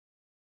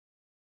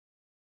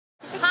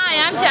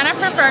I'm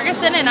Jennifer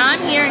Ferguson, and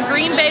I'm here in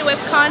Green Bay,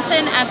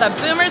 Wisconsin at the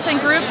Boomers and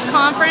Groups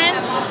Conference.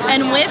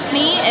 And with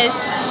me is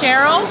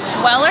Cheryl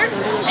Wellert,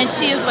 and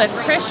she is with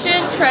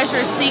Christian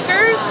Treasure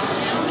Seekers.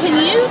 Can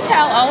you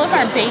tell all of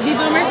our baby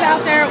boomers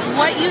out there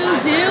what you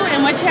do and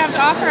what you have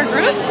to offer our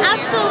group?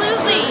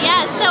 Absolutely,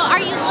 yes. So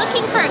are you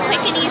looking for a quick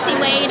and easy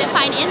way to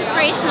find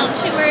inspirational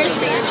tours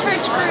for your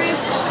church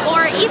group,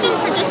 or even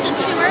for just a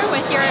tour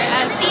with your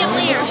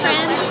family or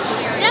friends?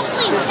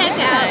 Definitely check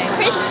out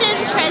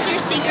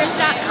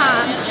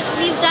ChristianTreasureSeekers.com.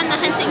 We've done the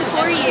hunting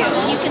for you.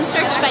 You can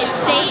search by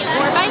state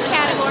or by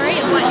category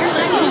of what you're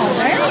looking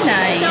for. Very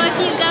nice. So if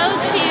you go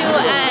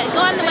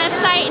on the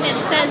website and it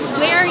says,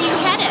 where are you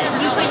headed?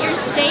 You put your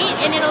state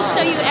and it'll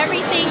show you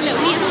everything that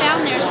we've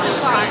found there so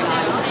far.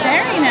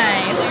 Very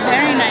nice,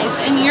 very nice.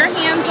 And you're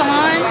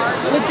hands-on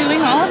with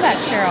doing all of that,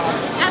 Cheryl.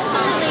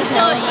 Absolutely.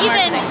 So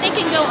even they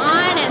can go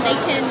on and they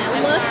can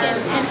look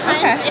and hunt.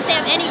 Okay. If they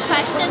have any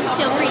questions,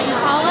 feel free to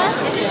call us.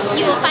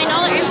 You will find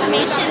all our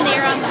information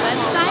there on the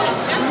website.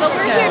 But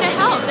we're here to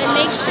help and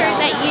make sure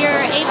that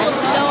you're able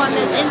to go on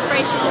those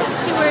inspirational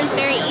tours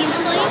very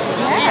easily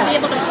and be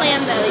able to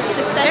plan those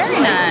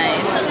successfully. Very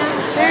nice.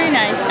 Very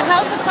nice.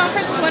 How's the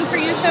conference going for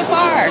you so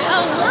far?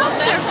 Oh,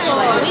 wonderful.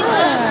 We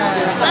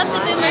love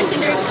the Boomers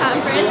and Group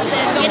Conference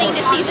and getting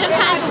to see,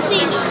 sometimes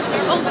seeing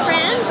old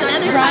friends, and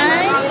other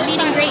times just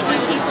meeting great new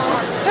people.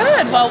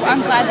 Good. Well, I'm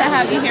glad to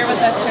have you here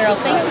with us,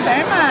 Cheryl. Thank you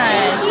very much.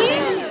 Thank you.